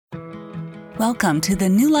Welcome to the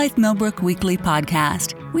New Life Millbrook Weekly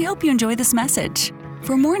Podcast. We hope you enjoy this message.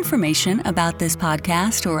 For more information about this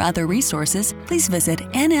podcast or other resources, please visit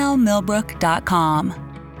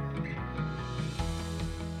nlmillbrook.com.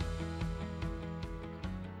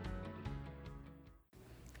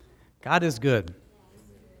 God is good.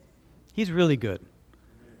 He's really good.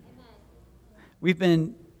 We've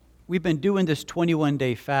been doing this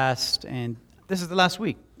 21-day fast, and this is the last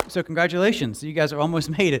week. So congratulations. You guys are almost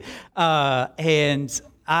made it. And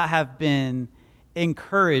I have been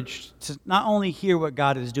encouraged to not only hear what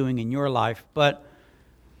God is doing in your life, but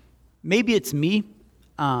maybe it's me,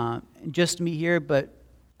 just me here, but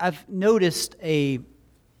I've noticed a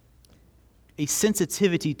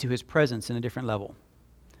sensitivity to His presence in a different level.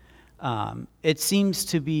 It seems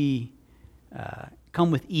to be come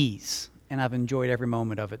with ease, and I've enjoyed every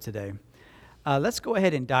moment of it today. Let's go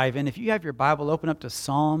ahead and dive in. If you have your Bible, open up to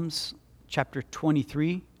Psalms chapter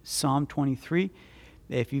 23, Psalm 23.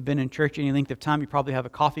 If you've been in church any length of time, you probably have a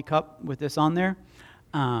coffee cup with this on there.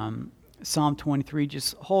 Psalm 23,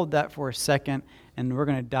 just hold that for a second, and we're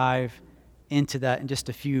going to dive into that in just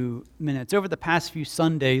a few minutes. Over the past few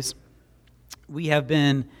Sundays, we have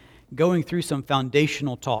been going through some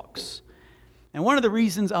foundational talks. And one of the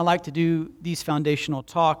reasons I like to do these foundational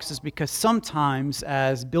talks is because sometimes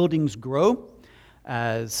as buildings grow,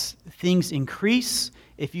 as things increase,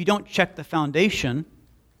 if you don't check the foundation,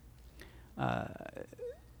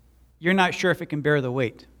 you're not sure if it can bear the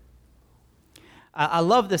weight. I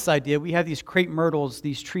love this idea. We have these crepe myrtles,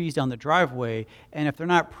 these trees down the driveway, and if they're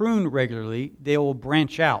not pruned regularly, they will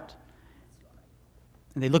branch out.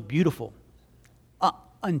 And they look beautiful.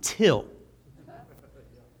 Until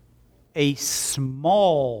a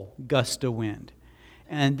small gust of wind.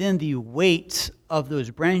 And then the weight of those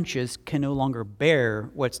branches can no longer bear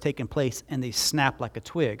what's taken place, and they snap like a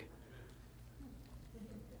twig.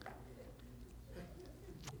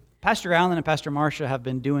 Pastor Allen and Pastor Marcia have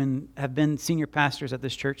been senior pastors at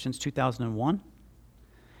this church since 2001.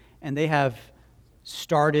 And they have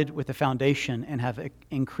started with a foundation and have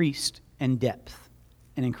increased in depth.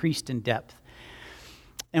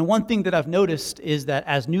 And one thing that I've noticed is that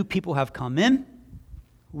as new people have come in,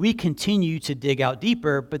 we continue to dig out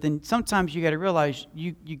deeper, but then sometimes you got to realize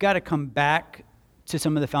you got to come back to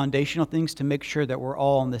some of the foundational things to make sure that we're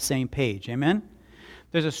all on the same page. Amen?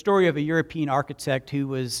 There's a story of a European architect who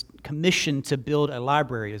was commissioned to build a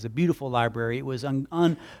library. It was a beautiful library. It was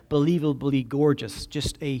unbelievably gorgeous,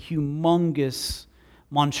 just a humongous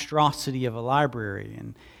monstrosity of a library.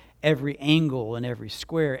 And every angle and every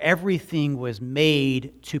square, everything was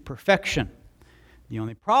made to perfection. The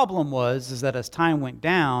only problem is that as time went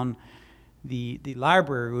down, the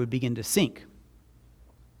library would begin to sink.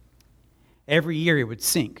 Every year it would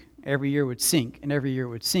sink. Every year it would sink, and every year it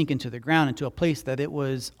would sink into the ground, into a place that it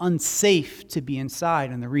was unsafe to be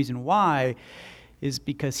inside. And the reason why is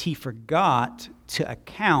because he forgot to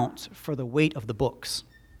account for the weight of the books.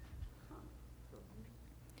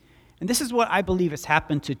 And this is what I believe has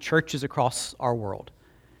happened to churches across our world,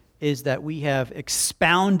 is that we have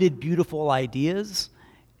expounded beautiful ideas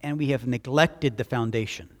and we have neglected the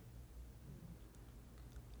foundation.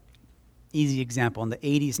 Easy example, in the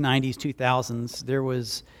 80s, 90s, 2000s, there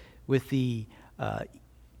was, with the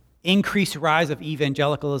increased rise of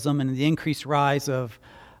evangelicalism and the increased rise of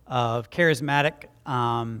charismatic,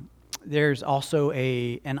 there's also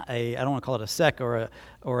I don't want to call it a sect or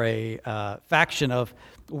a faction of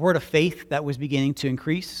word of faith that was beginning to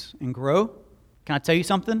increase and grow. Can I tell you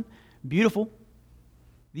something? Beautiful.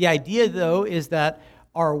 The idea, though, is that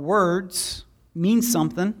our words mean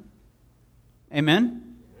something.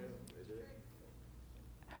 Amen?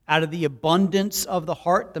 Out of the abundance of the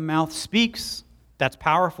heart, the mouth speaks. That's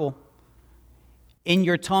powerful. In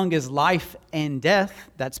your tongue is life and death.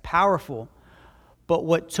 That's powerful. But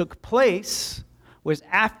what took place was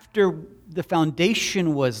after the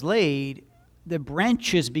foundation was laid, the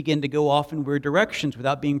branches began to go off in weird directions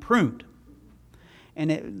without being pruned.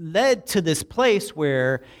 And it led to this place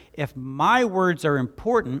where if my words are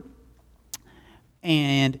important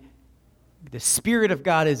and the Spirit of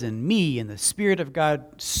God is in me and the Spirit of God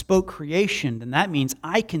spoke creation, then that means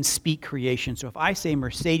I can speak creation. So if I say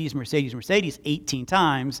Mercedes, Mercedes, Mercedes 18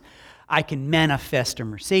 times, I can manifest a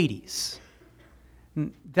Mercedes.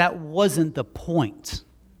 That wasn't the point.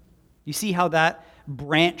 You see how that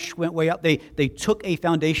branch went way up? They took a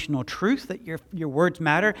foundational truth that your words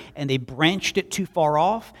matter, and they branched it too far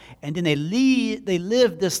off, and then they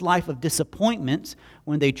lived this life of disappointment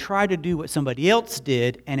when they tried to do what somebody else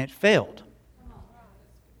did, and it failed.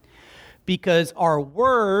 Because our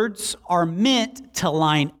words are meant to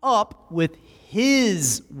line up with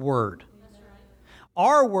His word.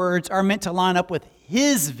 our words are meant to line up with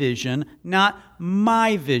His vision, not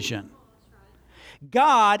my vision.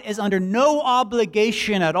 God is under no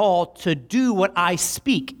obligation at all to do what I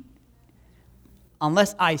speak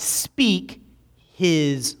unless I speak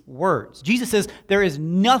His words. Jesus says, there is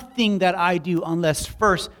nothing that I do unless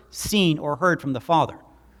first seen or heard from the Father.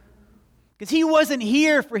 Because He wasn't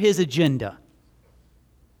here for His agenda.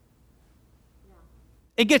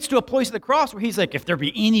 It gets to a place of the cross where He's like, if there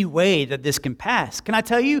be any way that this can pass. Can I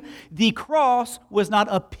tell you, the cross was not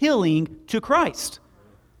appealing to Christ.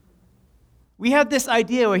 We have this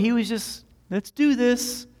idea where He was just, let's do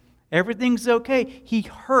this. Everything's okay. He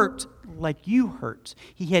hurt like you hurt.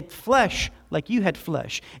 He had flesh like you had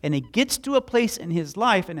flesh. And it gets to a place in His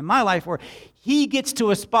life and in my life where He gets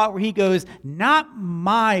to a spot where He goes, not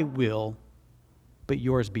my will, but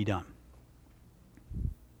yours be done.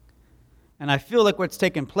 And I feel like what's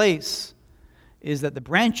taken place is that the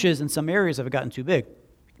branches in some areas have gotten too big.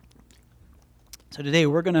 So today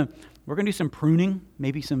we're gonna do some pruning,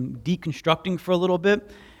 maybe some deconstructing for a little bit,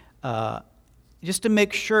 just to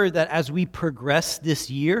make sure that as we progress this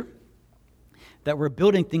year, that we're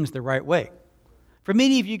building things the right way. For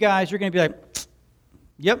many of you guys, you're going to be like,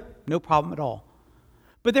 yep, no problem at all.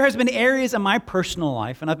 But there has been areas in my personal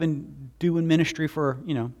life, and I've been doing ministry for,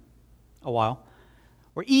 a while,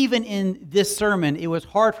 where even in this sermon, it was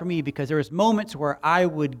hard for me because there was moments where I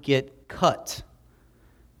would get cut.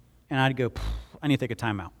 And I'd go, I need to take a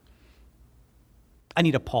time out. I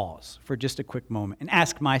need a pause for just a quick moment and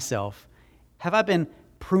ask myself, have I been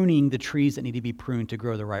pruning the trees that need to be pruned to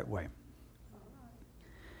grow the right way?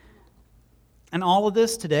 And all of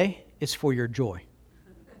this today is for your joy.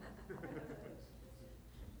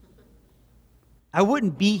 I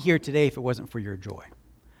wouldn't be here today if it wasn't for your joy.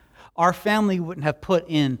 Our family wouldn't have put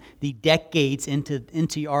in the decades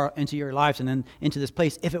into your lives and then into this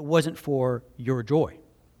place if it wasn't for your joy.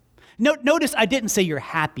 Notice I didn't say your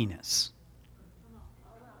happiness.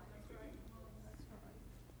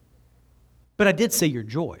 But I did say your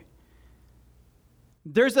joy.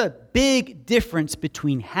 There's a big difference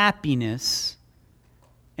between happiness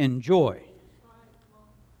and joy.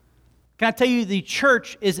 Can I tell you, the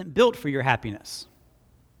church isn't built for your happiness.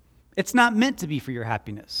 It's not meant to be for your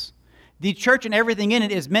happiness. The church and everything in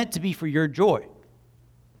it is meant to be for your joy.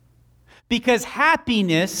 Because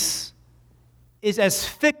happiness is as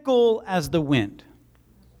fickle as the wind.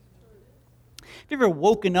 Have you ever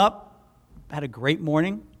woken up, had a great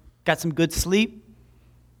morning, got some good sleep,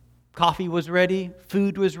 coffee was ready,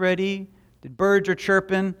 food was ready, the birds are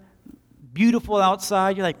chirping, beautiful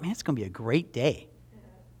outside, you're like, man, it's going to be a great day.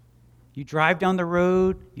 You drive down the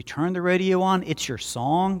road, you turn the radio on, it's your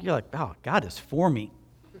song, you're like, oh, God is for me.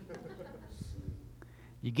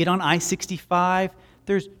 You get on I-65,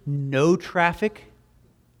 there's no traffic.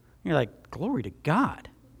 You're like, glory to God.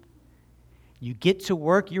 You get to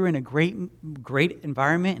work, you're in a great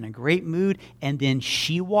environment, in a great mood, and then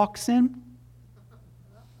she walks in,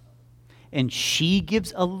 and she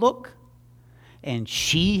gives a look, and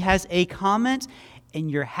she has a comment,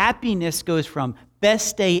 and your happiness goes from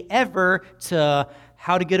best day ever to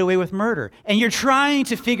how to get away with murder. And you're trying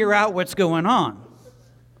to figure out what's going on.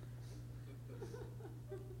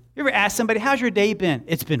 You ever ask somebody, how's your day been?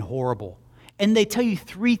 It's been horrible. And they tell you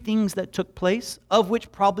 3 things that took place, of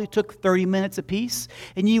which probably took 30 minutes apiece.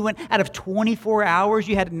 And you went, out of 24 hours,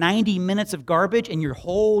 you had 90 minutes of garbage, and your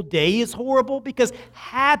whole day is horrible because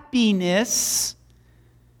happiness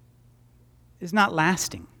is not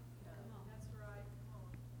lasting.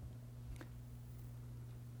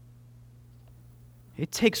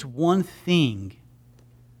 It takes one thing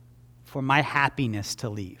for my happiness to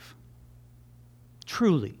leave.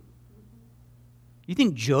 Truly. You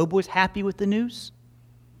think Job was happy with the news?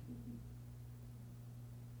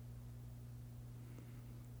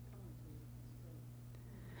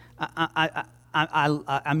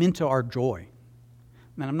 I'm into our joy.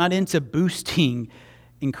 Man, I'm not into boosting,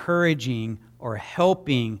 encouraging, or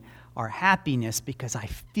helping our happiness because I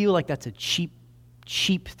feel like that's a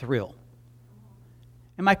cheap thrill.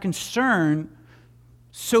 And my concern,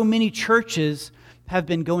 so many churches have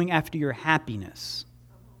been going after your happiness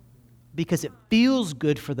because it feels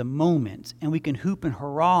good for the moment and we can hoop and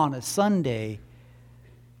hurrah on a Sunday.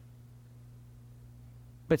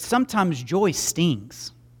 But sometimes joy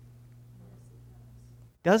stings.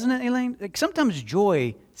 Doesn't it, Elaine? Like sometimes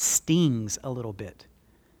joy stings a little bit.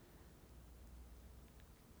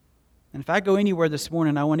 And if I go anywhere this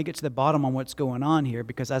morning, I want to get to the bottom on what's going on here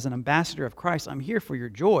because as an ambassador of Christ, I'm here for your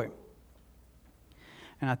joy.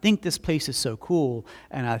 And I think this place is so cool,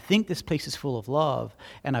 and I think this place is full of love,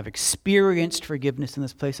 and I've experienced forgiveness in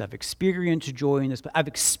this place. I've experienced joy in this place. I've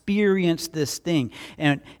experienced this thing.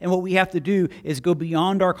 And what we have to do is go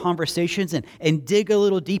beyond our conversations and dig a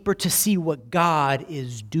little deeper to see what God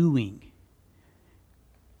is doing,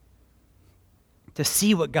 to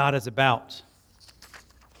see what God is about.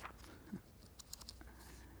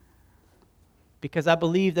 Because I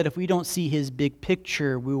believe that if we don't see his big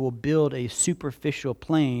picture, we will build a superficial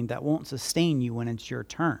plane that won't sustain you when it's your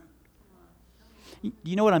turn.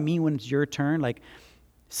 You know what I mean when it's your turn? Like,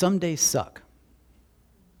 some days suck.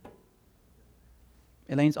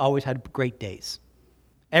 Elaine's always had great days.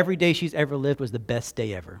 Every day she's ever lived was the best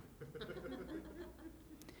day ever.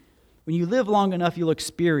 When you live long enough, you'll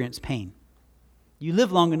experience pain. You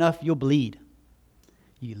live long enough, you'll bleed.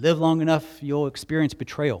 You live long enough, you'll experience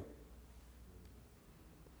betrayal.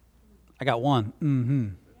 I got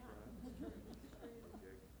one.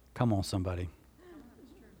 Come on, somebody.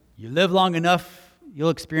 You live long enough,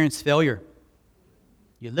 you'll experience failure.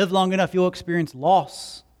 You live long enough, you'll experience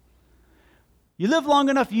loss. You live long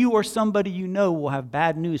enough, you or somebody you know will have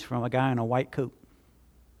bad news from a guy in a white coat.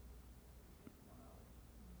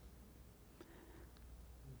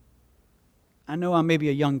 I know I'm maybe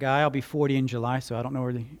a young guy. I'll be 40 in July, so I don't know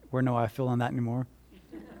where I feel on that anymore.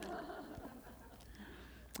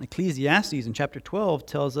 Ecclesiastes in chapter 12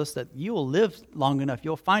 tells us that you will live long enough.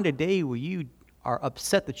 You'll find a day where you are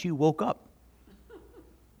upset that you woke up.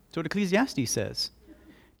 That's what Ecclesiastes says.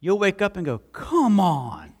 You'll wake up and go, come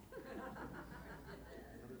on.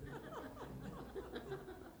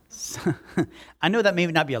 I know that may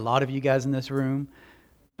not be a lot of you guys in this room,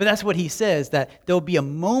 but that's what he says, that there'll be a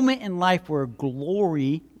moment in life where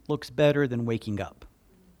glory looks better than waking up.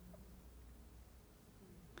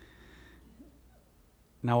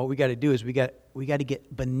 Now, what we got to do is we got to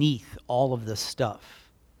get beneath all of this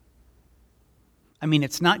stuff. I mean,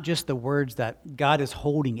 it's not just the words that God is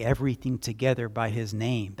holding everything together by his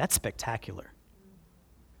name. That's spectacular.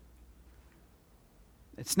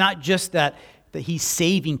 It's not just that he's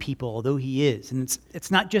saving people, although he is. And it's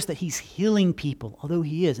not just that he's healing people, although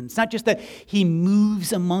he is. And it's not just that he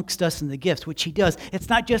moves amongst us in the gifts, which he does. It's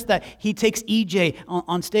not just that he takes EJ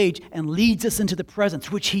on stage and leads us into the presence,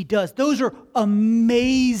 which he does. Those are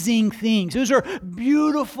amazing things. Those are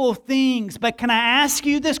beautiful things. But can I ask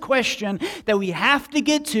you this question that we have to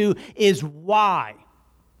get to is why?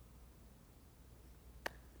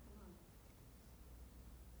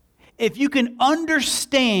 If you can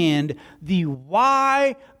understand the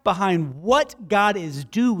why behind what God is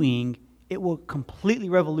doing, it will completely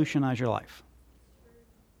revolutionize your life.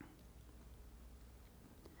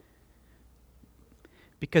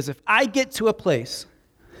 Because if I get to a place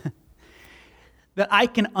that I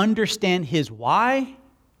can understand his why,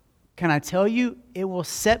 can I tell you, it will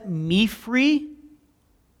set me free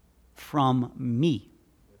from me.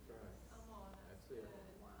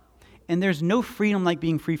 And there's no freedom like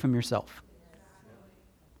being free from yourself.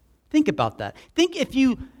 Think about that. Can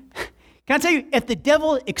I tell you, if the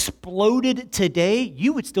devil exploded today,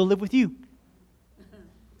 you would still live with you.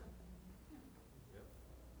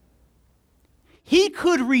 He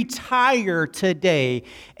could retire today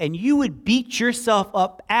and you would beat yourself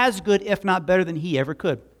up as good, if not better than he ever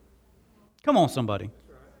could. Come on, somebody.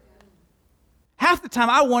 Half the time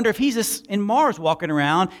I wonder if he's just in Mars walking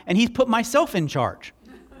around and he's put myself in charge.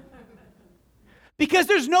 Because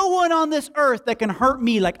there's no one on this earth that can hurt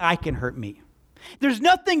me like I can hurt me. There's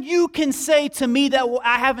nothing you can say to me that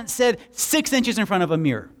I haven't said 6 inches in front of a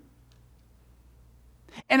mirror.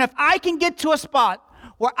 And if I can get to a spot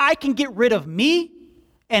where I can get rid of me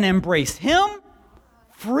and embrace him,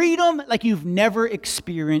 freedom like you've never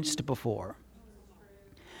experienced before.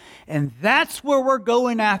 And that's where we're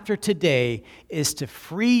going after today, is to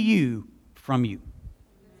free you from you.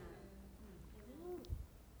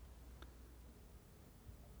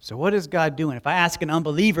 So what is God doing? If I ask an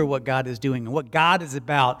unbeliever what God is doing and what God is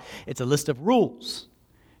about, it's a list of rules.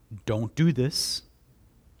 Don't do this.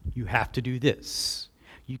 You have to do this.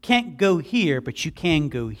 You can't go here, but you can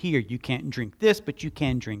go here. You can't drink this, but you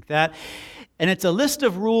can drink that. And it's a list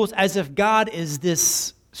of rules as if God is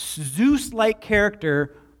this Zeus-like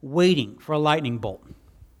character waiting for a lightning bolt.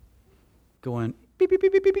 Going, beep, beep,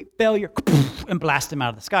 beep, beep, beep, beep, failure, and blast him out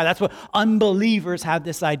of the sky. That's what unbelievers have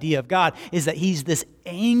this idea of God, is that he's this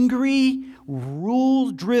angry,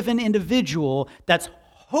 rule-driven individual that's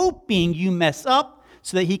hoping you mess up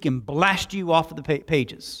so that he can blast you off of the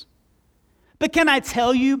pages. But can I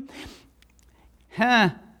tell you,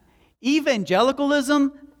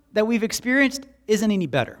 evangelicalism that we've experienced isn't any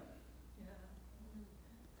better.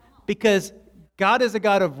 Because God is a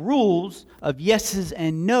God of rules, of yeses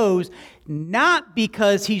and nos, not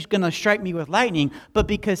because he's going to strike me with lightning, but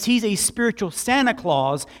because he's a spiritual Santa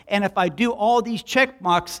Claus, and if I do all these check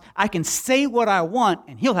marks, I can say what I want,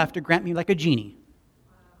 and he'll have to grant me like a genie.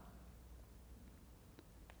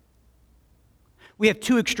 We have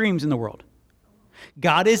two extremes in the world.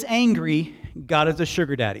 God is angry, God is a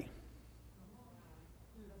sugar daddy.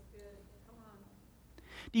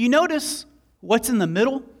 Do you notice what's in the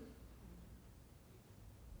middle?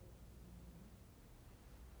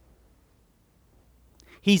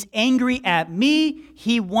 He's angry at me.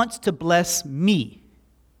 He wants to bless me.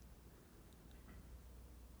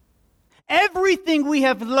 Everything we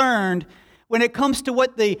have learned when it comes to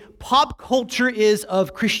what the pop culture is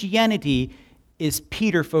of Christianity is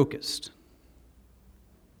Peter focused.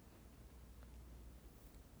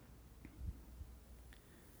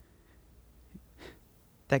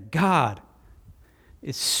 That God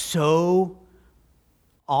is so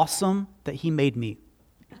awesome that he made me.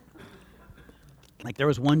 Like there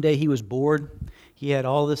was one day he was bored. He had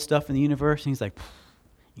all this stuff in the universe, and he's like,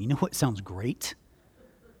 you know what sounds great?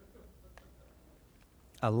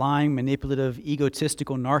 A lying, manipulative,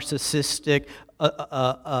 egotistical, narcissistic,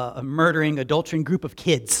 murdering, adultering group of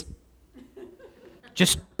kids.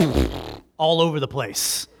 Just all over the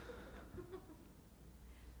place.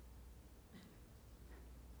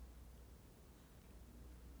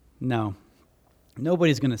 No,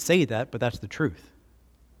 nobody's going to say that, but that's the truth.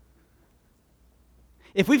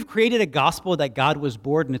 If we've created a gospel that God was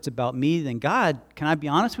bored and it's about me, then God, can I be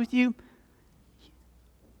honest with you?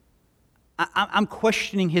 I'm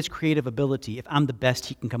questioning his creative ability if I'm the best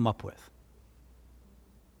he can come up with.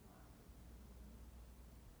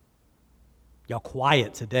 Y'all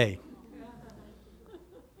quiet today.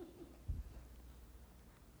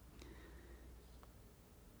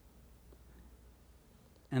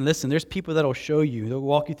 And listen, there's people that will show you, they'll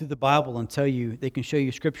walk you through the Bible and tell you, they can show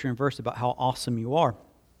you scripture and verse about how awesome you are.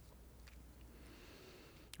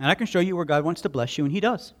 And I can show you where God wants to bless you, and he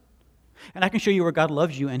does. And I can show you where God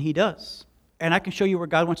loves you, and he does. And I can show you where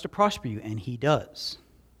God wants to prosper you, and he does.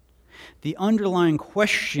 The underlying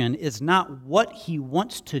question is not what he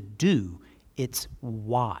wants to do, it's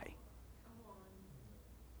why.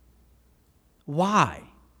 Why?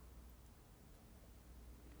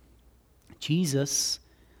 Jesus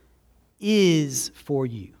is for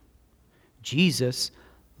you. Jesus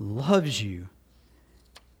loves you.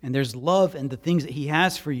 And there's love in the things that he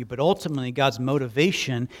has for you, but ultimately God's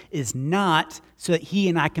motivation is not so that he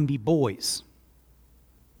and I can be boys.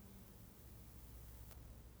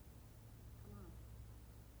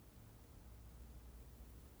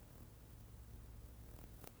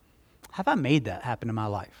 Have I made that happen in my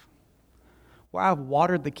life? Where I've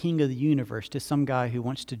watered the king of the universe to some guy who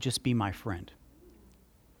wants to just be my friend.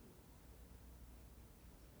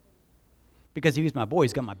 Because he was my boy,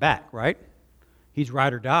 he's got my back, right? He's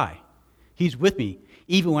ride or die. He's with me.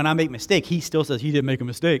 Even when I make a mistake, he still says he didn't make a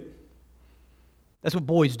mistake. That's what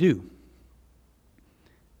boys do.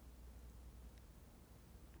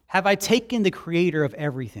 Have I taken the creator of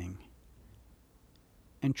everything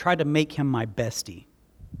and tried to make him my bestie?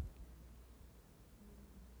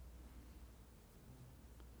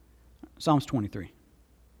 Psalms 23.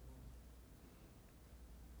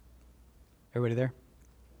 Everybody there?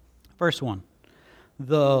 Verse 1.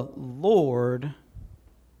 The Lord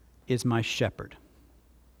is my shepherd.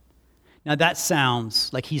 Now that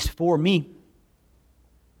sounds like he's for me.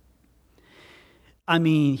 I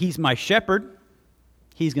mean, he's my shepherd.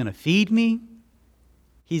 He's going to feed me.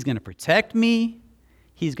 He's going to protect me.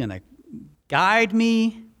 He's going to guide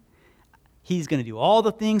me. He's going to do all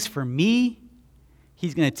the things for me.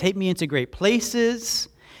 He's going to take me into great places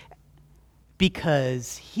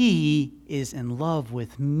because he is in love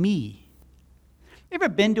with me. You ever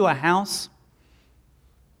been to a house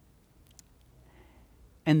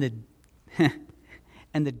and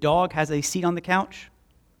the dog has a seat on the couch?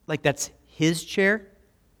 Like that's his chair?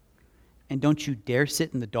 And don't you dare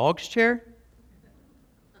sit in the dog's chair?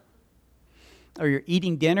 Or you're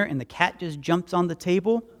eating dinner and the cat just jumps on the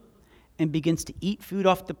table and begins to eat food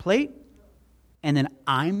off the plate? And then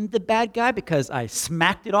I'm the bad guy because I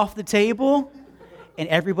smacked it off the table and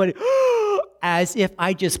everybody, as if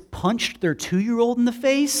I just punched their 2-year-old in the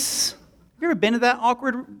face. You ever been to that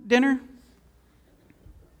awkward dinner?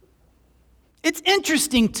 It's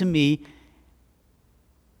interesting to me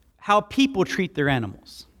how people treat their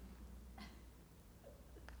animals.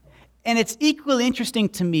 And it's equally interesting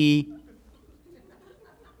to me.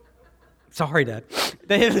 Sorry, Dad.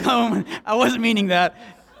 I wasn't meaning that.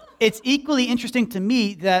 It's equally interesting to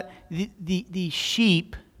me that the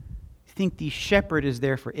sheep think the shepherd is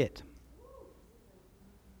there for it.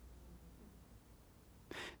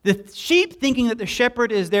 The sheep thinking that the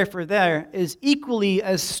shepherd is there is equally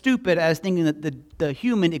as stupid as thinking that the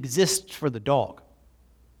human exists for the dog.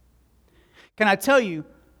 Can I tell you,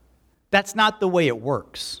 that's not the way it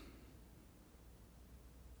works.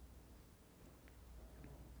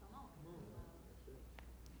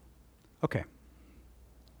 Okay.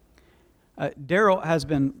 Daryl has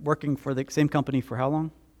been working for the same company for how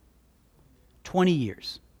long? 20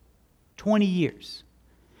 years. 20 years.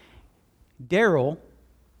 Daryl,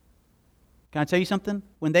 can I tell you something?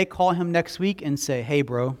 When they call him next week and say, hey,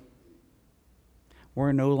 bro,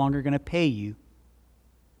 we're no longer going to pay you.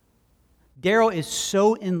 Daryl is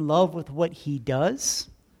so in love with what he does,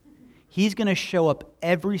 he's going to show up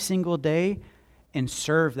every single day and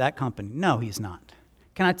serve that company. No, he's not.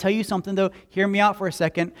 Can I tell you something, though? Hear me out for a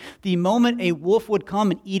second. The moment a wolf would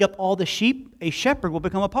come and eat up all the sheep, a shepherd will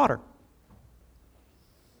become a potter.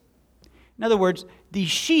 In other words, the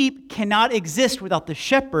sheep cannot exist without the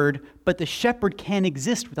shepherd, but the shepherd can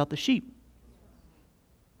exist without the sheep.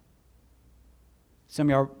 Some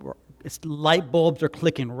of y'all, it's light bulbs are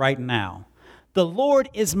clicking right now. The Lord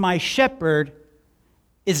is my shepherd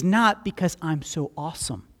is not because I'm so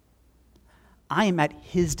awesome. I am at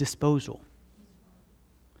his disposal.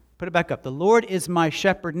 Put it back up. The Lord is my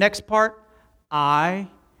shepherd. Next part, I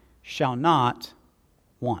shall not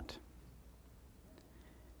want.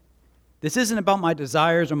 This isn't about my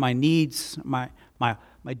desires or my needs, my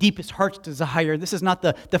deepest heart's desire. This is not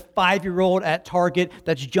the 5-year-old at Target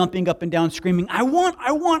that's jumping up and down screaming, I want.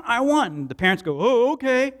 And the parents go, oh,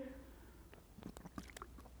 okay.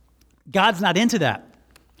 God's not into that.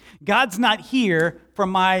 God's not here for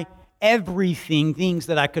my everything, things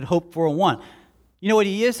that I could hope for and want. You know what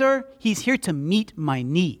he is, sir? He's here to meet my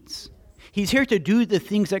needs. He's here to do the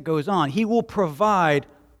things that goes on. He will provide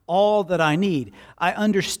all that I need. I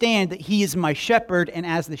understand that he is my shepherd, and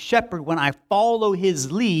as the shepherd, when I follow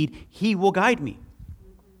his lead, he will guide me.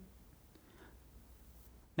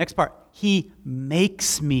 Next part, he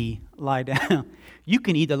makes me lie down. You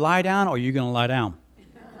can either lie down or you're going to lie down.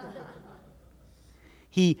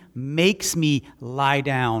 He makes me lie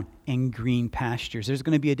down in green pastures. There's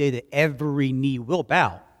going to be a day that every knee will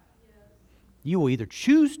bow. You will either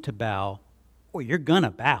choose to bow or you're going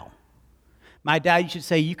to bow. My dad used to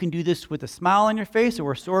say, you can do this with a smile on your face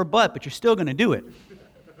or a sore butt, but you're still going to do it.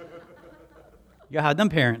 Y'all had them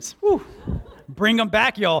parents. Whew. Bring them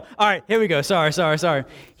back, y'all. All right, here we go. Sorry.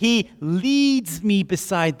 He leads me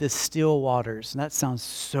beside the still waters. And that sounds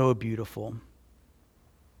so beautiful.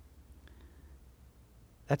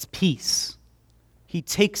 That's peace. He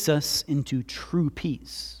takes us into true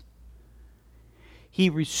peace. He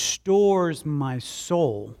restores my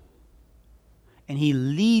soul. And he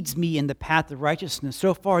leads me in the path of righteousness.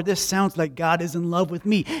 So far, this sounds like God is in love with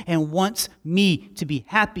me and wants me to be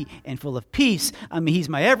happy and full of peace. I mean, he's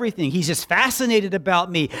my everything. He's just fascinated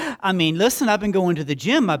about me. I mean, listen, I've been going to the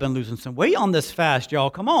gym. I've been losing some weight on this fast, y'all.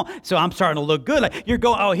 Come on. So I'm starting to look good. Like you're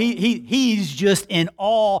going, oh, he's just in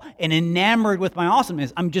awe and enamored with my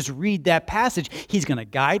awesomeness. I'm just read that passage. He's going to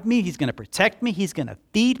guide me. He's going to protect me. He's going to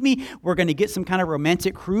feed me. We're going to get some kind of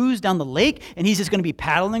romantic cruise down the lake, and he's just going to be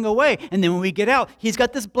paddling away. And then when we get out, he's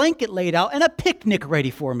got this blanket laid out and a picnic ready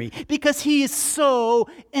for me because he is so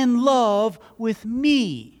in love with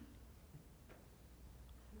me.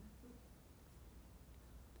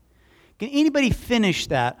 Can anybody finish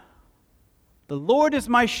that? The Lord is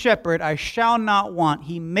my shepherd, I shall not want.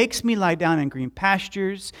 He makes me lie down in green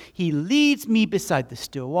pastures. He leads me beside the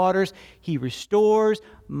still waters. He restores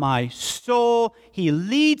my soul. He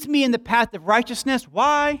leads me in the path of righteousness.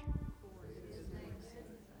 Why?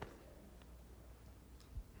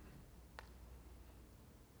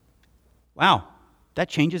 Wow, that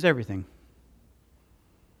changes everything.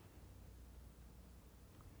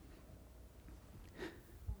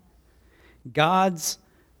 God's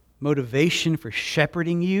motivation for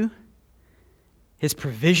shepherding you, his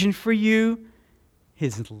provision for you,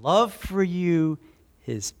 his love for you,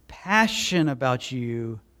 his passion about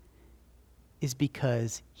you is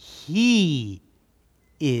because he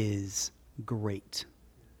is great.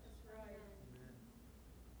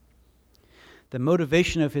 The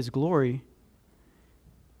motivation of his glory,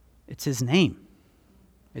 it's his name.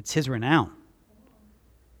 It's his renown.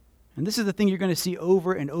 And this is the thing you're going to see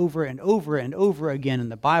over and over and over and over again in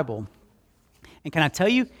the Bible. And can I tell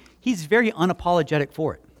you, he's very unapologetic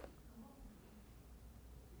for it.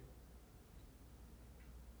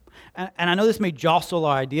 And I know this may jostle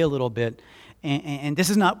our idea a little bit, and this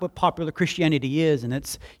is not what popular Christianity is, and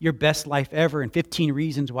it's your best life ever and 15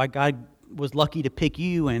 reasons why God was lucky to pick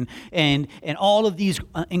you, and all of these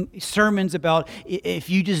sermons about if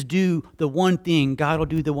you just do the one thing, God will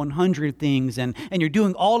do the 100 things, and you're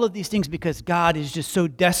doing all of these things because God is just so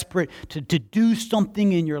desperate to do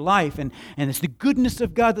something in your life, and it's the goodness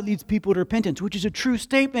of God that leads people to repentance, which is a true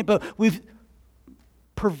statement, but we've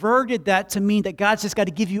perverted that to mean that God's just got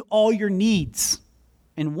to give you all your needs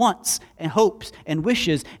and wants and hopes and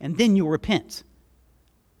wishes, and then you'll repent.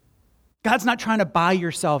 God's not trying to buy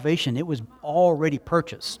your salvation. It was already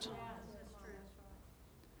purchased.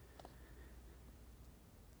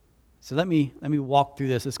 So let me walk through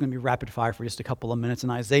this. It's going to be rapid fire for just a couple of minutes.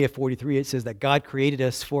 In Isaiah 43, it says that God created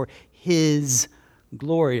us for His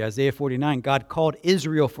glory. Isaiah 49, God called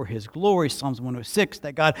Israel for His glory. Psalms 106,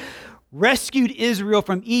 that God rescued Israel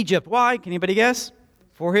from Egypt. Why? Can anybody guess?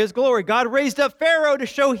 For His glory. God raised up Pharaoh to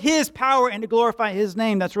show His power and to glorify His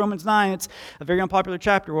name. That's Romans 9. It's a very unpopular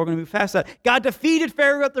chapter. We're going to move past that. God defeated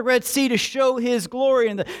Pharaoh at the Red Sea to show His glory.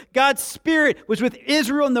 And God's Spirit was with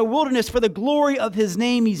Israel in the wilderness for the glory of His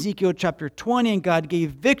name. Ezekiel chapter 20. And God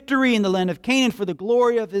gave victory in the land of Canaan for the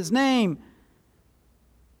glory of His name.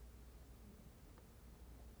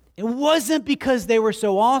 It wasn't because they were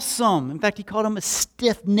so awesome. In fact, He called them a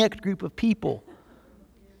stiff-necked group of people.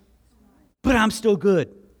 But I'm still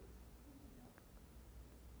good.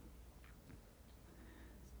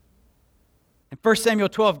 In 1 Samuel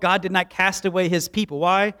 12, God did not cast away His people.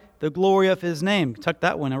 Why? The glory of His name. Tuck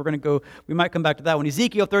that one, and we might come back to that one.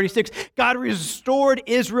 Ezekiel 36, God restored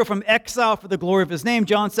Israel from exile for the glory of His name.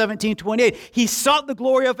 John 17:28, He sought the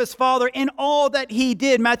glory of His Father in all that He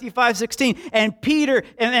did. Matthew 5:16, and 1 Peter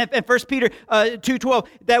 2:12,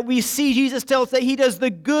 that we see Jesus tell us that He does the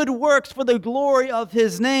good works for the glory of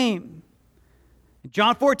His name.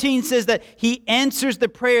 John 14 says that He answers the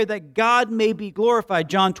prayer that God may be glorified.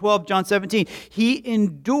 John 12, John 17. He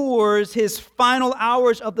endures His final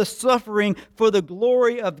hours of the suffering for the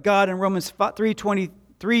glory of God. In Romans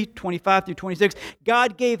 3:23, 25 through 26,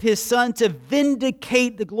 God gave His Son to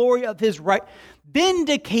vindicate the glory of His right.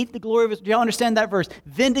 Vindicate the glory of His. Do y'all understand that verse?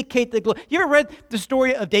 Vindicate the glory. You ever read the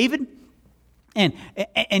story of David? And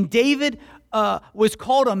David was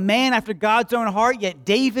called a man after God's own heart, yet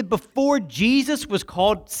David before Jesus was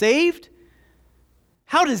called saved?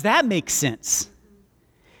 How does that make sense?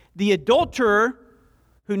 The adulterer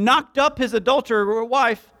who knocked up his adulterer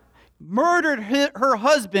wife, murdered her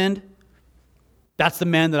husband, that's the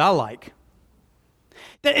man that I like.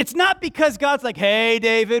 That it's not because God's like, hey,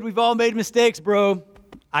 David, we've all made mistakes, bro.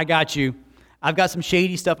 I got you. I've got some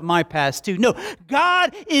shady stuff in my past too. No,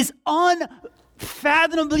 God is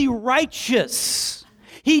unfathomably righteous.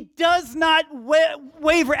 He does not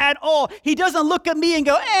waver at all. He doesn't look at me and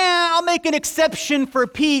go, I'll make an exception for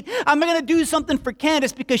Pete. I'm going to do something for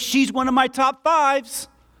Candace because she's one of my top fives.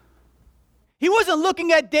 He wasn't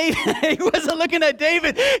looking at David. He wasn't looking at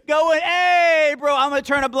David going, hey, bro, I'm going to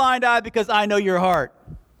turn a blind eye because I know your heart.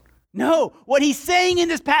 No, what he's saying in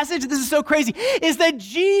this passage, this is so crazy, is that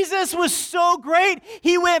Jesus was so great,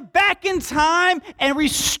 He went back in time and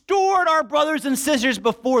restored our brothers and sisters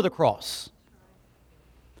before the cross.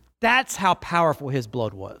 That's how powerful His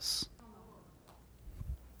blood was.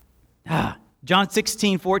 John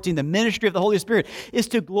 16:14, the ministry of the Holy Spirit is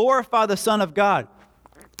to glorify the Son of God.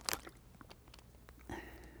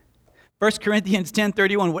 1 Corinthians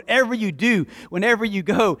 10:31, whatever you do, whenever you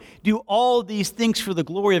go, do all these things for the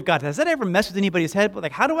glory of God. Has that ever messed with anybody's head?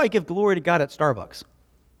 But how do I give glory to God at Starbucks?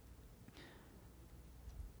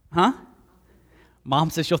 Huh?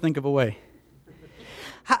 Mom says she'll think of a way.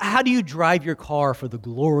 How do you drive your car for the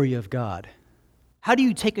glory of God? How do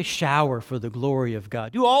you take a shower for the glory of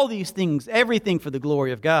God? Do all these things, everything for the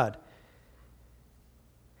glory of God.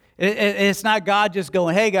 It's not God just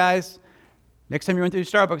going, hey guys, next time you run through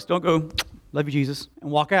Starbucks, don't go, love you, Jesus,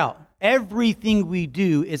 and walk out. Everything we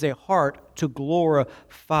do is a heart to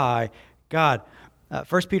glorify God.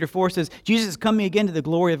 1 Peter 4 says, Jesus is coming again to the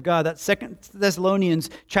glory of God. That's 2 Thessalonians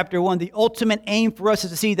chapter 1. The ultimate aim for us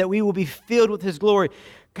is to see that we will be filled with His glory.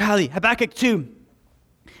 Golly, Habakkuk 2.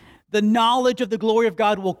 The knowledge of the glory of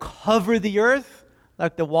God will cover the earth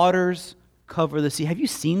like the waters cover the sea. Have you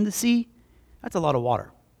seen the sea? That's a lot of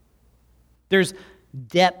water. There's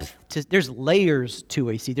depth, there's layers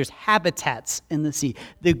to a sea. There's habitats in the sea.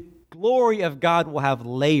 The glory of God will have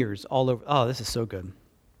layers all over. Oh, this is so good.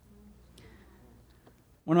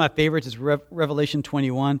 One of my favorites is Revelation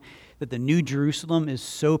 21, that the New Jerusalem is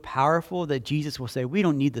so powerful that Jesus will say, we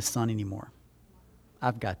don't need the sun anymore.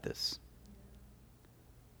 I've got this.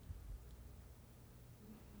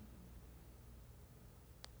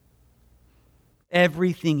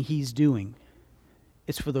 Everything He's doing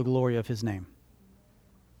is for the glory of His name.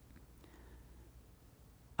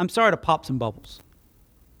 I'm sorry to pop some bubbles.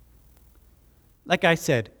 Like I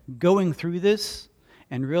said, going through this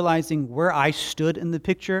and realizing where I stood in the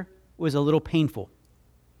picture was a little painful.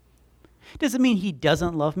 Does it mean he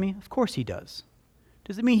doesn't love me? Of course he does.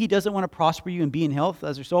 Does it mean he doesn't want to prosper you and be in health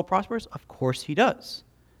as your soul prospers? Of course he does.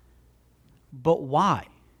 But why?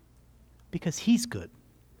 Because he's good.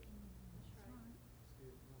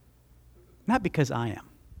 Not because I am.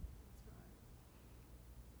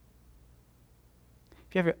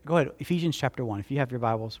 If you have go ahead, Ephesians chapter 1. If you have your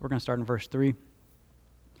Bibles, we're going to start in verse 3.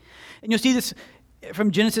 And you'll see this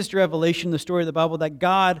from Genesis to Revelation, the story of the Bible, that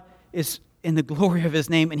God is in the glory of his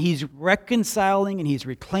name, and he's reconciling and he's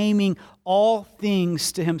reclaiming all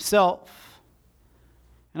things to himself.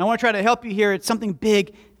 And I want to try to help you here. It's something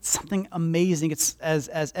big, it's something amazing. It's as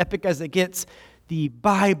epic as it gets. The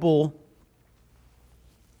Bible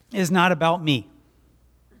is not about me.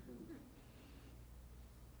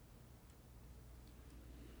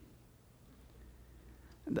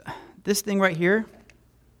 This thing right here,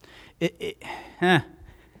 it's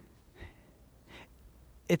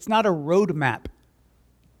not a roadmap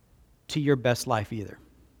to your best life either.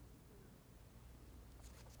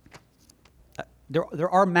 There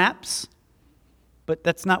are maps, but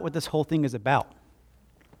that's not what this whole thing is about.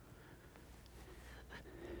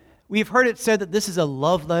 We've heard it said that this is a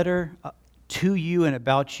love letter to you and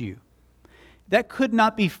about you. That could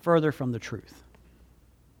not be further from the truth.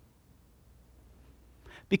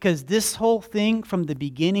 Because this whole thing from the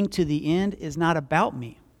beginning to the end is not about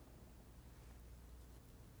me.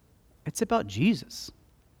 It's about Jesus.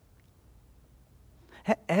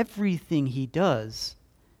 Everything he does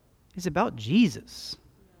is about Jesus.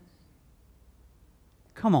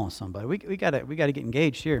 Come on, somebody. We gotta get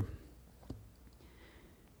engaged here.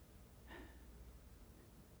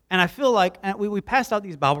 And I feel like we passed out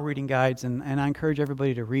these Bible reading guides, and I encourage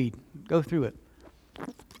everybody to read. Go through it.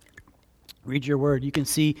 Read your word. You can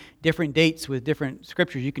see different dates with different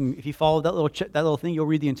scriptures. You can, if you follow that little thing, you'll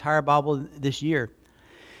read the entire Bible this year.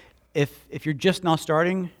 If you're just now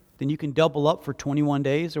starting, then you can double up for 21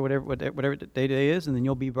 days or whatever the day is, and then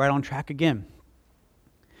you'll be right on track again.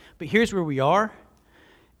 But here's where we are,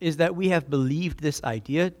 is that we have believed this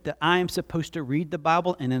idea that I am supposed to read the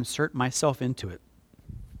Bible and insert myself into it.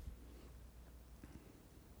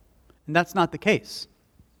 And that's not the case.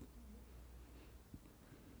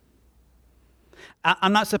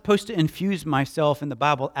 I'm not supposed to infuse myself in the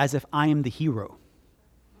Bible as if I am the hero.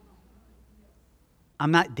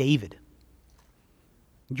 I'm not David.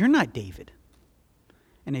 You're not David.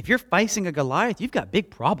 And if you're facing a Goliath, you've got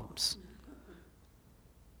big problems.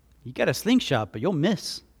 You got a slingshot, but you'll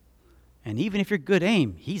miss. And even if you're good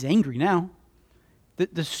aim, he's angry now.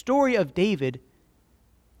 The story of David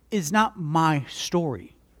is not my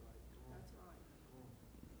story.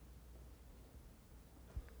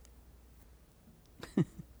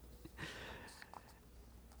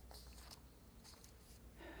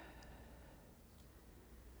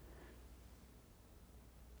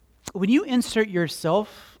 When you insert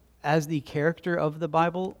yourself as the character of the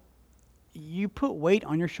Bible, you put weight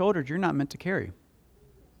on your shoulders you're not meant to carry.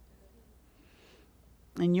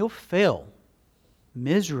 And you'll fail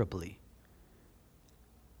miserably.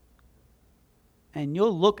 And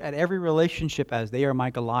you'll look at every relationship as they are my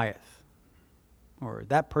Goliath. Or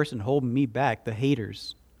that person holding me back, the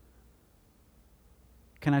haters.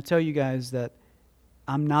 Can I tell you guys that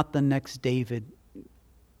I'm not the next David?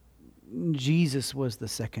 Jesus was the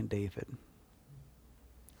second David.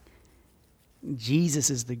 Jesus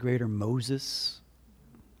is the greater Moses.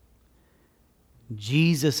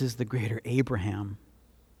 Jesus is the greater Abraham.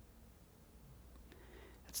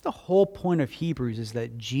 That's the whole point of Hebrews, is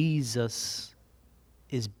that Jesus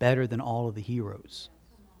is better than all of the heroes.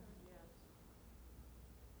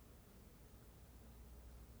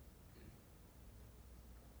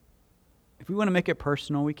 If we want to make it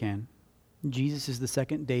personal, we can. Jesus is the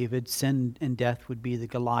second David. Sin and death would be the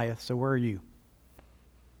Goliath. So where are you?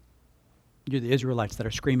 You're the Israelites that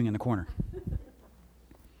are screaming in the corner.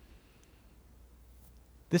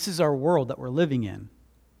 This is our world that we're living in.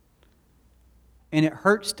 And it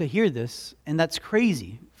hurts to hear this, and that's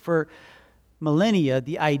crazy. For millennia,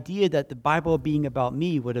 the idea that the Bible being about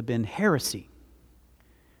me would have been heresy.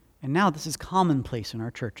 And now this is commonplace in our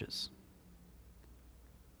churches.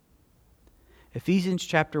 Ephesians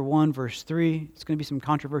chapter 1, verse 3. It's going to be some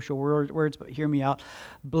controversial words, but hear me out.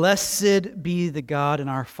 Blessed be the God and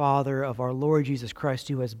our Father of our Lord Jesus Christ,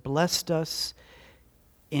 who has blessed us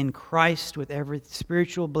in Christ with every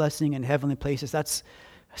spiritual blessing in heavenly places. That's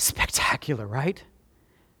spectacular, right?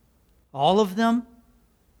 All of them,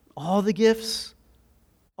 all the gifts,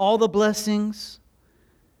 all the blessings.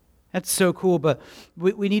 That's so cool, but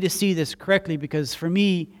we need to see this correctly, because for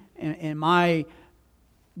me, in my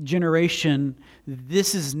generation,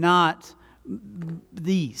 this is not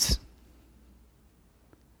these.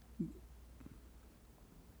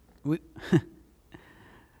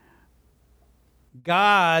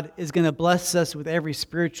 God is going to bless us with every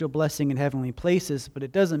spiritual blessing in heavenly places, but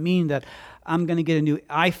it doesn't mean that I'm going to get a new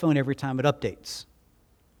iPhone every time it updates.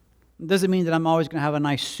 It doesn't mean that I'm always going to have a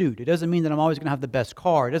nice suit. It doesn't mean that I'm always going to have the best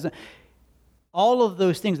car. It doesn't. All of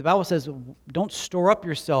those things, the Bible says, don't store up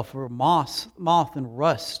yourself for moth and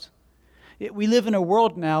rust. We live in a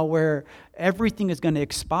world now where everything is going to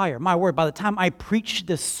expire. My word, by the time I preach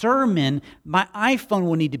the sermon, my iPhone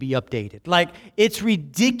will need to be updated. Like, it's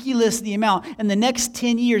ridiculous the amount. In the next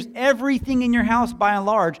 10 years, everything in your house, by and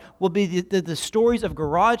large, will be the stories of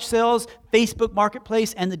garage sales, Facebook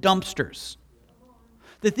Marketplace, and the dumpsters.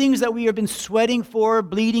 The things that we have been sweating for,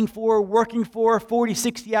 bleeding for, working for, 40,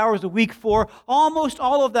 60 hours a week for, almost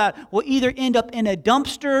all of that will either end up in a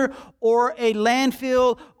dumpster or a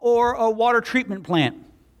landfill or a water treatment plant.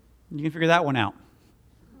 You can figure that one out.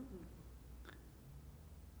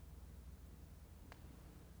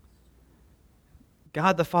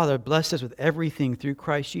 God the Father blessed us with everything through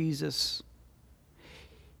Christ Jesus,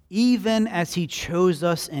 even as he chose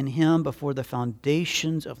us in him before the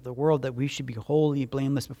foundations of the world, that we should be holy,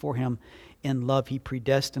 blameless before him. In love, he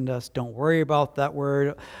predestined us. Don't worry about that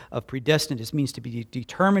word of predestined. It just means to be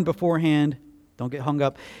determined beforehand. Don't get hung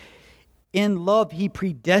up. In love, he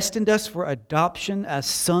predestined us for adoption as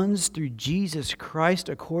sons through Jesus Christ,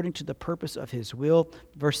 according to the purpose of his will.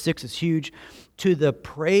 Verse 6 is huge. To the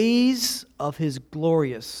praise of his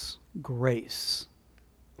glorious grace,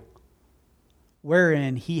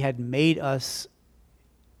 wherein he had made us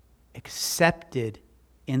accepted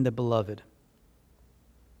in the beloved.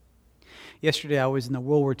 Yesterday, I was in the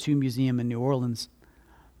World War II Museum in New Orleans.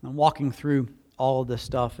 I'm walking through all of this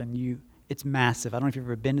stuff, and it's massive. I don't know if you've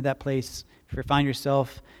ever been to that place. If you find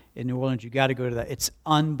yourself in New Orleans, you got to go to that. It's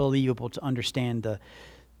unbelievable to understand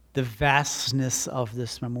the vastness of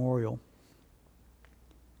this memorial.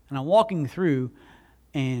 And I'm walking through,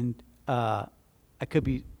 and I could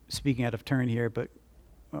be speaking out of turn here, but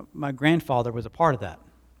my grandfather was a part of that.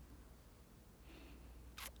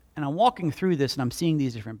 And I'm walking through this, and I'm seeing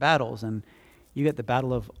these different battles, and you get the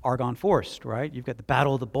Battle of Argonne Forest, right? You've got the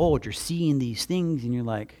Battle of the Bulge. You're seeing these things, and you're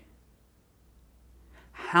like,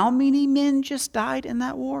 how many men just died in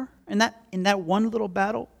that war? In that one little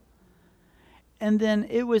battle? And then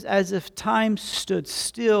it was as if time stood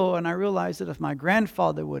still, and I realized that if my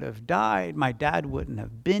grandfather would have died, my dad wouldn't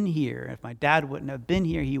have been here. If my dad wouldn't have been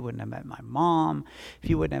here, he wouldn't have met my mom. If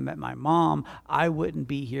he wouldn't have met my mom, I wouldn't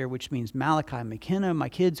be here, which means Malachi McKenna, my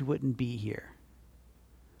kids, wouldn't be here.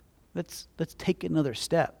 Let's take another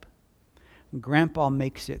step. Grandpa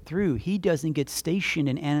makes it through. He doesn't get stationed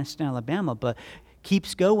in Anniston, Alabama, but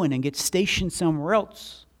keeps going and gets stationed somewhere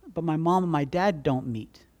else. But my mom and my dad don't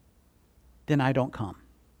meet. Then I don't come.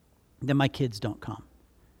 Then my kids don't come.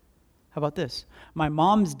 How about this? My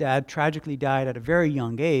mom's dad tragically died at a very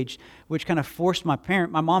young age, which kind of forced my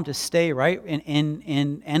mom to stay, right, in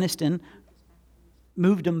Anniston,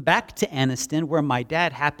 moved them back to Anniston, where my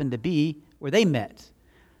dad happened to be, where they met.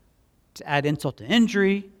 To add insult to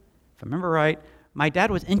injury, if I remember right, my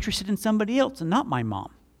dad was interested in somebody else and not my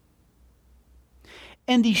mom.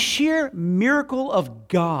 And the sheer miracle of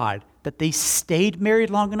God that they stayed married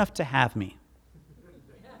long enough to have me.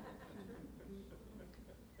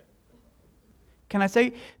 Can I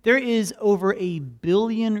say, there is over 1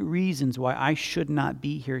 billion reasons why I should not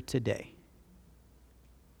be here today.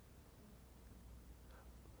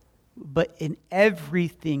 But in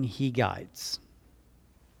everything he guides.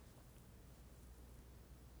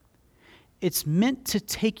 It's meant to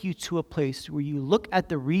take you to a place where you look at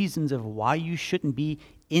the reasons of why you shouldn't be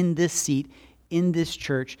in this seat, in this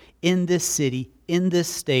church, in this city, in this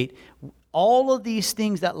state. All of these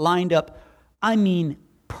things that lined up, I mean,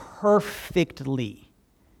 perfectly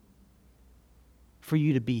for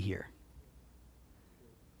you to be here.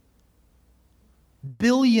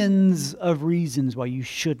 Billions of reasons why you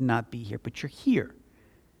should not be here, but you're here.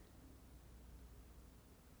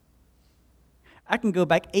 I can go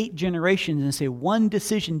back 8 generations and say one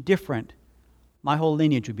decision different, my whole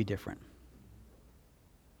lineage would be different.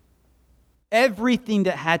 Everything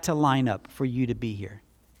that had to line up for you to be here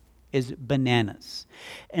is bananas.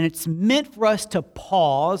 And it's meant for us to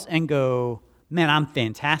pause and go, man, I'm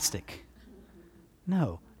fantastic.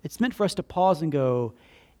 No, it's meant for us to pause and go,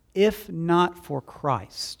 if not for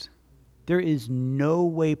Christ, there is no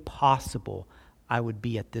way possible I would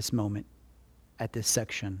be at this moment, at this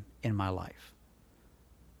section in my life.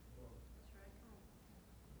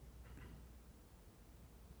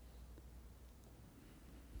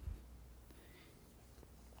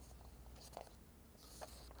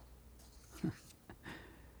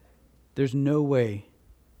 There's no way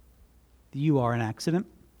that you are an accident.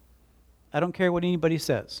 I don't care what anybody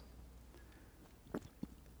says.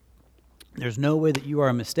 There's no way that you are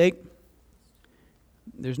a mistake.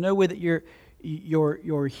 There's no way that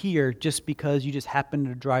you're here just because you just happened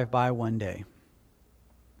to drive by one day.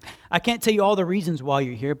 I can't tell you all the reasons why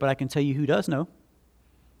you're here, but I can tell you who does know.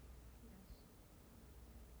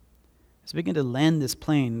 As I begin to land this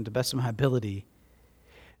plane to the best of my ability,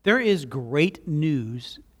 there is great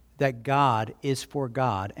news that God is for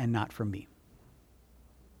God and not for me.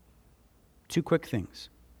 Two quick things.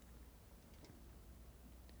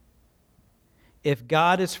 If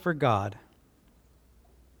God is for God,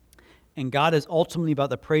 and God is ultimately about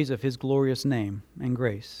the praise of his glorious name and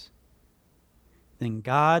grace, then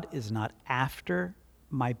God is not after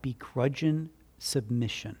my begrudging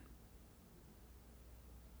submission,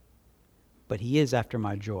 but he is after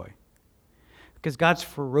my joy. Because God's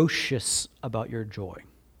ferocious about your joy.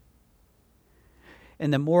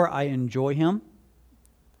 And the more I enjoy him,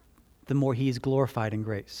 the more he is glorified in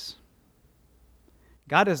grace.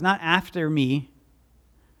 God is not after me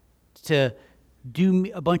to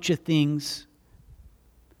do a bunch of things.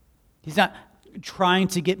 He's not trying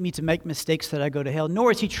to get me to make mistakes so that I go to hell, nor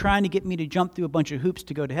is he trying to get me to jump through a bunch of hoops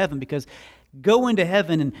to go to heaven, because going to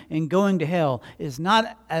heaven and going to hell is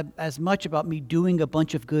not as much about me doing a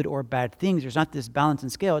bunch of good or bad things. There's not this balance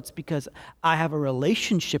and scale. It's because I have a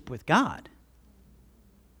relationship with God,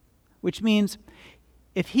 which means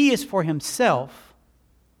if he is for himself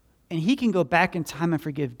and he can go back in time and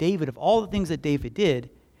forgive David of all the things that David did,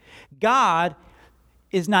 God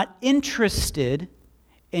is not interested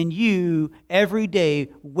in you every day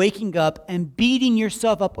waking up and beating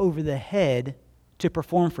yourself up over the head to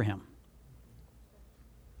perform for him.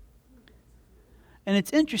 And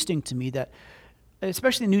it's interesting to me that,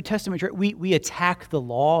 especially in the New Testament, we attack the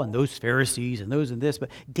law and those Pharisees and those and this, but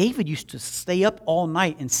David used to stay up all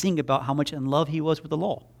night and sing about how much in love he was with the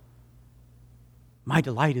law. My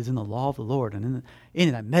delight is in the law of the Lord, and in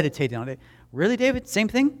it I meditate on it. Really, David? Same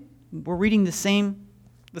thing? We're reading the same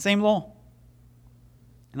law.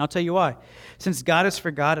 And I'll tell you why. Since God is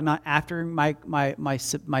for God and not after my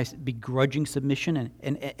begrudging submission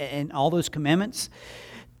and all those commandments,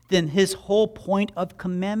 then his whole point of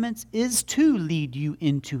commandments is to lead you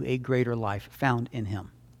into a greater life found in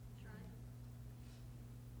him.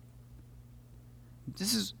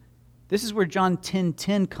 This is where John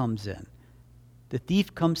 10:10 comes in. The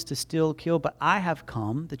thief comes to steal, kill, but I have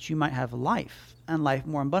come that you might have life and life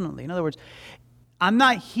more abundantly. In other words, I'm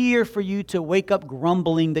not here for you to wake up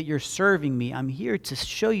grumbling that you're serving me. I'm here to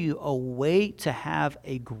show you a way to have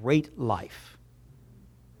a great life.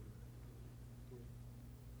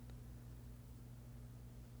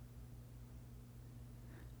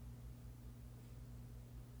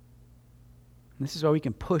 And this is why we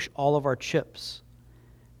can push all of our chips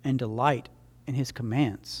and delight in his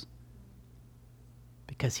commands.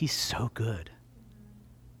 Because he's so good.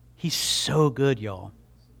 He's so good, y'all.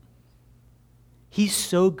 He's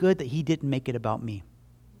so good that he didn't make it about me.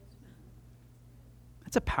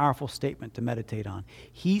 That's a powerful statement to meditate on.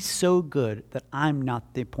 He's so good that I'm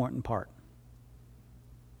not the important part.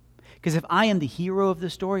 Because if I am the hero of the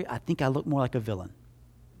story, I think I look more like a villain.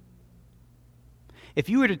 If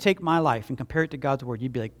you were to take my life and compare it to God's word,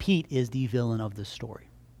 you'd be like, Pete is the villain of this story.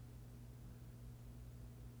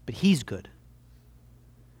 But he's good.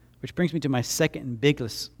 Which brings me to my second and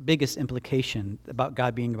biggest implication about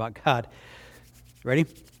God being about God. Ready?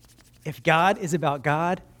 If God is about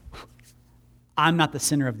God, I'm not the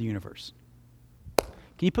center of the universe. Can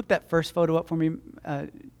you put that first photo up for me,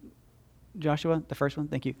 Joshua? The first one?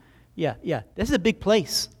 Thank you. Yeah. This is a big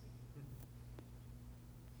place.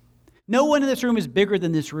 No one in this room is bigger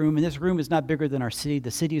than this room, and this room is not bigger than our city.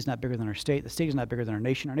 The city is not bigger than our state. The state is not bigger than our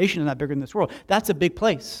nation. Our nation is not bigger than this world. That's a big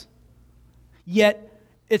place. Yet,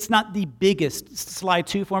 it's not the biggest. Slide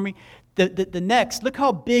 2 for me. The next, look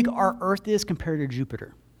how big our earth is compared to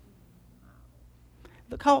Jupiter.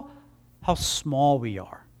 Look how small we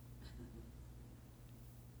are.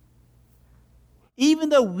 Even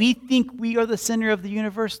though we think we are the center of the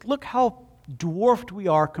universe, look how dwarfed we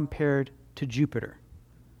are compared to Jupiter.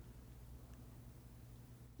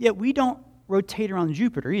 Yet we don't rotate around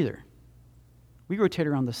Jupiter either. We rotate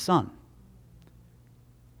around the sun.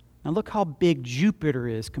 Now look how big Jupiter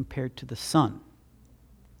is compared to the sun.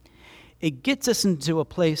 It gets us into a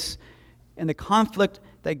place, and the conflict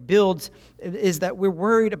that builds is that we're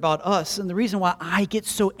worried about us. And the reason why I get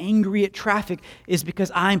so angry at traffic is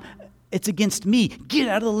because I'm It's against me. Get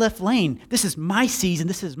out of the left lane. This is my season.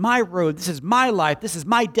 This is my road. This is my life. This is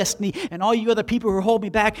my destiny. And all you other people who hold me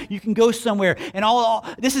back, you can go somewhere. And all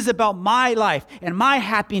this is about my life and my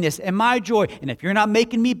happiness and my joy. And if you're not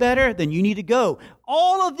making me better, then you need to go.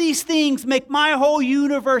 All of these things make my whole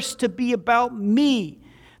universe to be about me.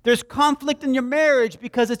 There's conflict in your marriage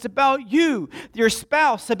because it's about you. Your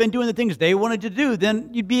spouse have been doing the things they wanted to do, then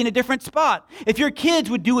you'd be in a different spot. If your kids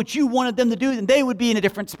would do what you wanted them to do, then they would be in a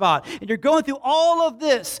different spot. And you're going through all of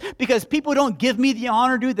this because people don't give me the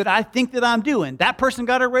honor due that I think that I'm doing. That person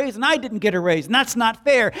got a raise and I didn't get a raise, and that's not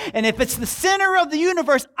fair. And if it's the center of the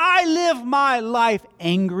universe, I live my life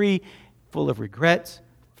angry, full of regrets,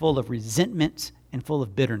 full of resentment, and full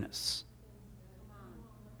of bitterness.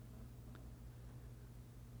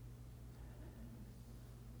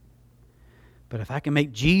 But if I can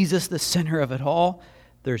make Jesus the center of it all,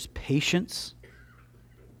 there's patience,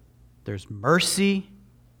 there's mercy.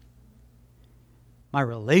 My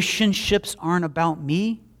relationships aren't about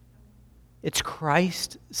me. It's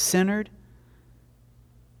Christ-centered.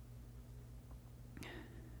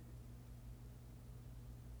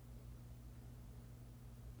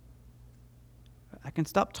 I can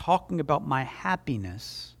stop talking about my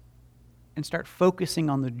happiness and start focusing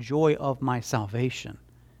on the joy of my salvation.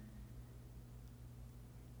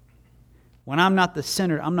 When I'm not the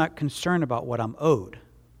center, I'm not concerned about what I'm owed.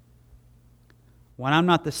 When I'm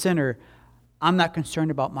not the center, I'm not concerned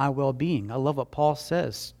about my well-being. I love what Paul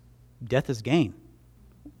says. Death is gain.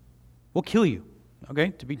 We'll kill you. Okay?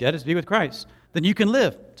 To be dead is to be with Christ. Then you can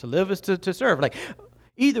live. To live is to serve. Like,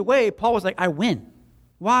 either way, Paul was like, I win.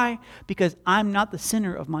 Why? Because I'm not the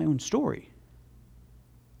center of my own story.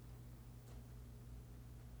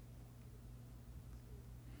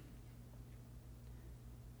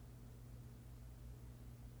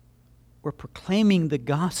 We're proclaiming the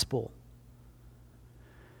gospel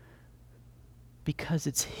because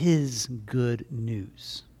it's His good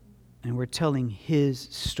news. And we're telling His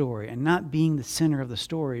story. And not being the center of the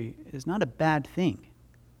story is not a bad thing.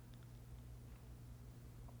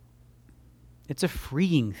 It's a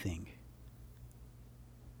freeing thing.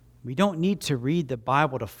 We don't need to read the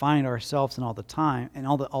Bible to find ourselves in all the time and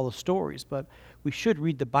all the stories, but we should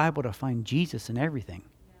read the Bible to find Jesus in everything.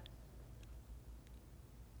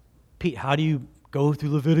 Pete, how do you go through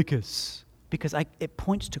Leviticus? Because it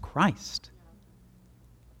points to Christ.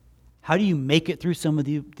 How do you make it through some of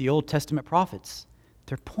the Old Testament prophets?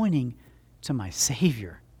 They're pointing to my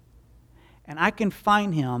Savior. And I can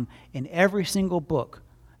find Him in every single book,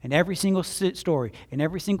 in every single story, in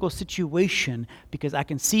every single situation, because I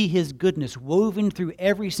can see His goodness woven through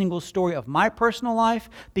every single story of my personal life,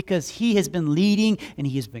 because He has been leading and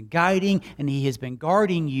He has been guiding and He has been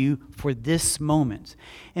guarding you for this moment.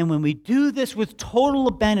 And when we do this with total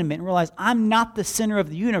abandonment and realize I'm not the center of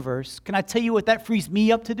the universe, can I tell you what that frees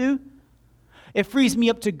me up to do? It frees me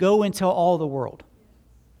up to go and tell all the world.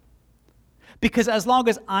 Because as long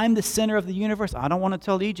as I'm the center of the universe, I don't want to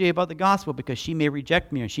tell EJ about the gospel because she may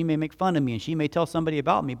reject me and she may make fun of me and she may tell somebody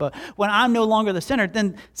about me. But when I'm no longer the center,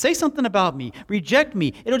 then say something about me. Reject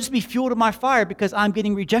me. It'll just be fuel to my fire because I'm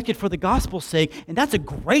getting rejected for the gospel's sake, and that's a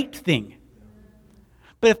great thing.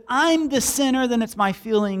 But if I'm the center, then it's my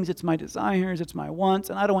feelings, it's my desires, it's my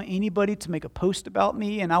wants, and I don't want anybody to make a post about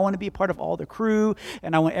me, and I want to be a part of all the crew,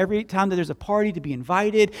 and I want every time that there's a party to be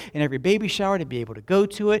invited, and every baby shower to be able to go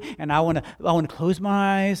to it, and I want to close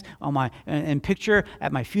my eyes on and picture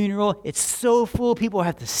at my funeral. It's so full, people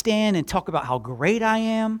have to stand and talk about how great I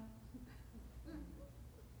am.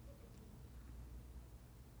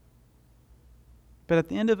 But at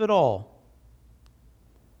the end of it all,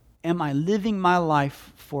 am I living my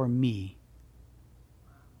life for me,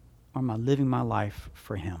 or am I living my life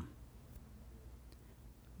for Him?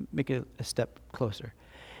 Make it a step closer.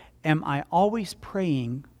 Am I always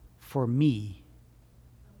praying for me,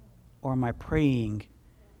 or am I praying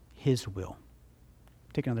His will?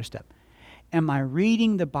 Take another step. Am I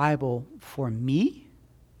reading the Bible for me,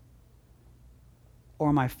 or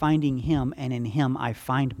am I finding Him, and in Him I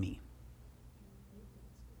find me?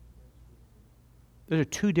 Those are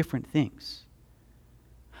two different things.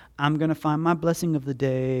 I'm going to find my blessing of the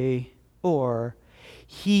day, or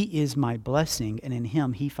He is my blessing, and in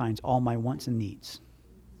Him He finds all my wants and needs.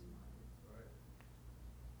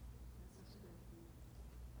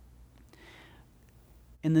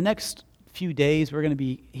 In the next few days, we're going to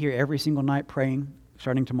be here every single night praying,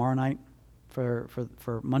 starting tomorrow night for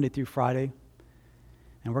Monday through Friday.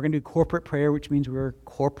 And we're going to do corporate prayer, which means we're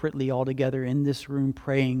corporately all together in this room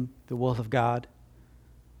praying the will of God.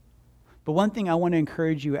 But one thing I want to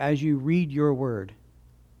encourage you as you read your word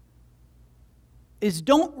is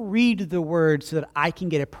don't read the word so that I can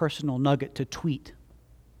get a personal nugget to tweet,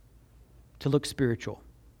 to look spiritual.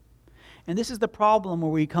 And this is the problem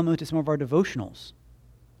where we come into some of our devotionals.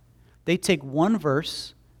 They take one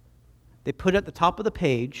verse, they put it at the top of the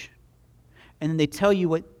page, and then they tell you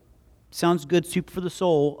what sounds good, soup for the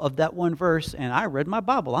soul of that one verse, and I read my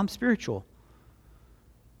Bible, I'm spiritual.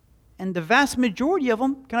 And the vast majority of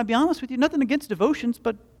them, can I be honest with you, nothing against devotions,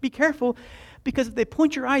 but be careful, because if they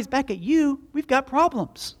point your eyes back at you, we've got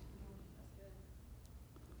problems.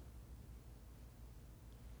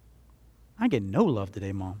 I get no love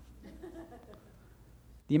today, Mom.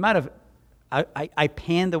 The amount of, I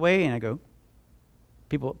panned away and I go,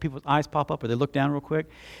 people's eyes pop up or they look down real quick.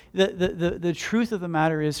 The truth of the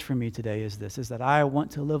matter is for me today is this, is that I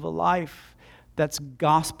want to live a life that's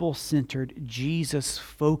gospel-centered,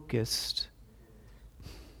 Jesus-focused,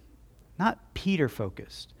 not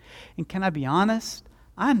Peter-focused. And can I be honest?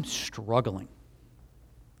 I'm struggling.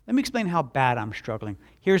 Let me explain how bad I'm struggling.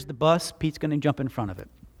 Here's the bus. Pete's going to jump in front of it.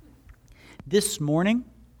 This morning,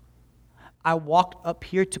 I walked up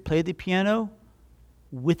here to play the piano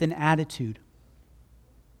with an attitude.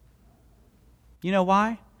 You know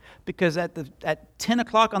why? Because at 10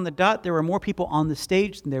 o'clock on the dot, there were more people on the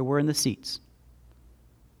stage than there were in the seats.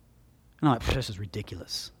 And I'm like, this is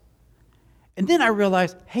ridiculous. And then I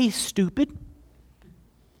realized, hey, stupid,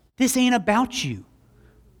 this ain't about you.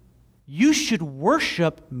 You should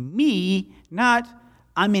worship me, not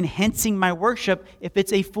I'm enhancing my worship if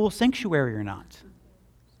it's a full sanctuary or not.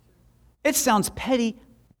 It sounds petty,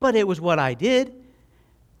 but it was what I did.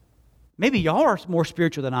 Maybe y'all are more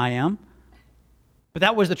spiritual than I am, but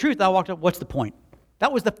that was the truth. I walked up, what's the point?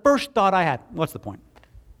 That was the first thought I had. What's the point?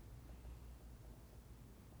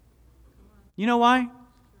 You know why?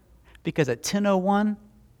 Because at 10:01,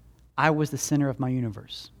 I was the center of my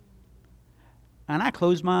universe. And I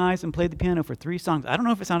closed my eyes and played the piano for 3 songs. I don't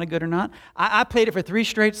know if it sounded good or not. I played it for 3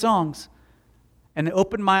 straight songs. And it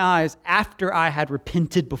opened my eyes after I had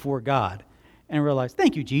repented before God and realized,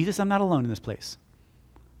 thank you, Jesus, I'm not alone in this place.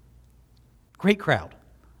 Great crowd.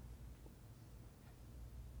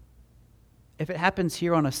 If it happens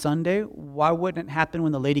here on a Sunday, why wouldn't it happen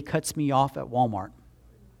when the lady cuts me off at Walmart?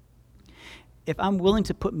 If I'm willing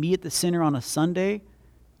to put me at the center on a Sunday,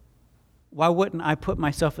 why wouldn't I put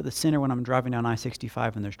myself at the center when I'm driving down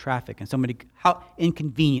I-65 and there's traffic and how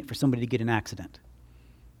inconvenient for somebody to get in an accident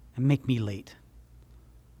and make me late?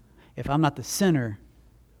 If I'm not the center,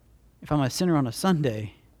 if I'm a center on a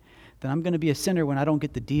Sunday, then I'm going to be a center when I don't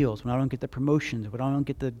get the deals, when I don't get the promotions, when I don't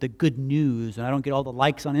get the good news, and I don't get all the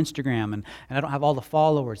likes on Instagram, and I don't have all the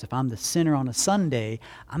followers. If I'm the center on a Sunday,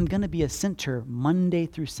 I'm going to be a center Monday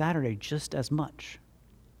through Saturday just as much.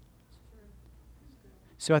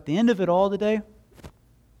 So at the end of it all today,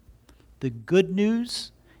 the good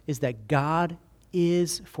news is that God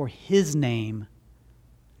is for His name,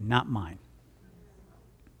 not mine.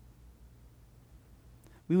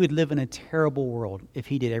 We would live in a terrible world if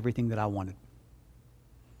He did everything that I wanted.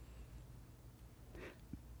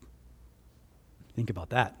 Think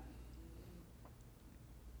about that.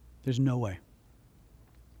 There's no way.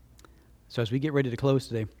 So as we get ready to close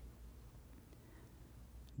today,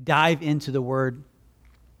 dive into the Word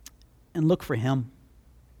and look for Him.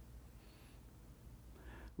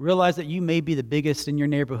 Realize that you may be the biggest in your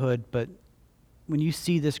neighborhood, but when you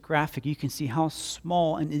see this graphic, you can see how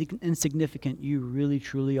small and insignificant you really,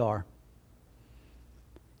 truly are.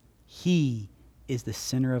 He is the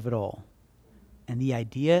center of it all. And the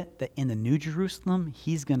idea that in the New Jerusalem,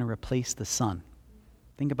 He's going to replace the sun.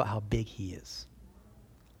 Think about how big He is.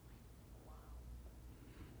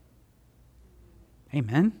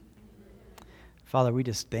 Amen. Father, we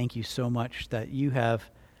just thank You so much that You have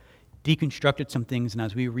deconstructed some things, and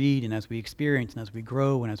as we read and as we experience and as we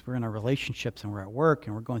grow and as we're in our relationships and we're at work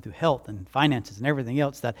and we're going through health and finances and everything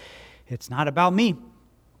else, that it's not about me.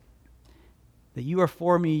 That You are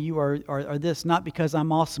for me, You are this, not because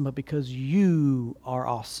I'm awesome, but because You are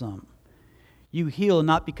awesome. You heal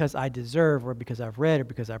not because I deserve or because I've read or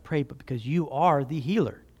because I prayed, but because You are the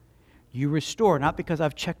healer. You restore, not because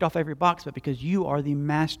I've checked off every box, but because You are the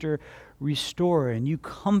master restorer. And You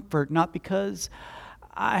comfort, not because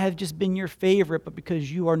I have just been Your favorite, but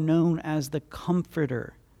because You are known as the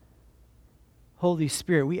comforter. Holy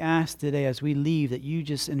Spirit, we ask today as we leave that You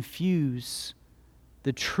just infuse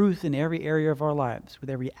the truth in every area of our lives, with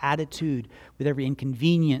every attitude, with every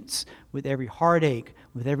inconvenience, with every heartache,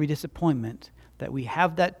 with every disappointment, that we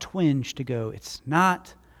have that twinge to go, it's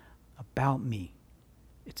not about me,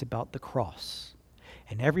 it's about the cross.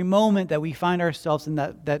 And every moment that we find ourselves in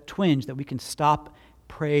that twinge, that we can stop,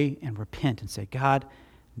 pray, and repent and say, God,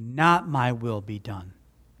 not my will be done,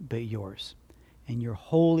 but Yours. In your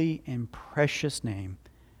holy and precious name,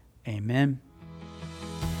 amen.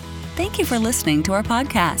 Thank you for listening to our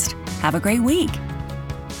podcast. Have a great week.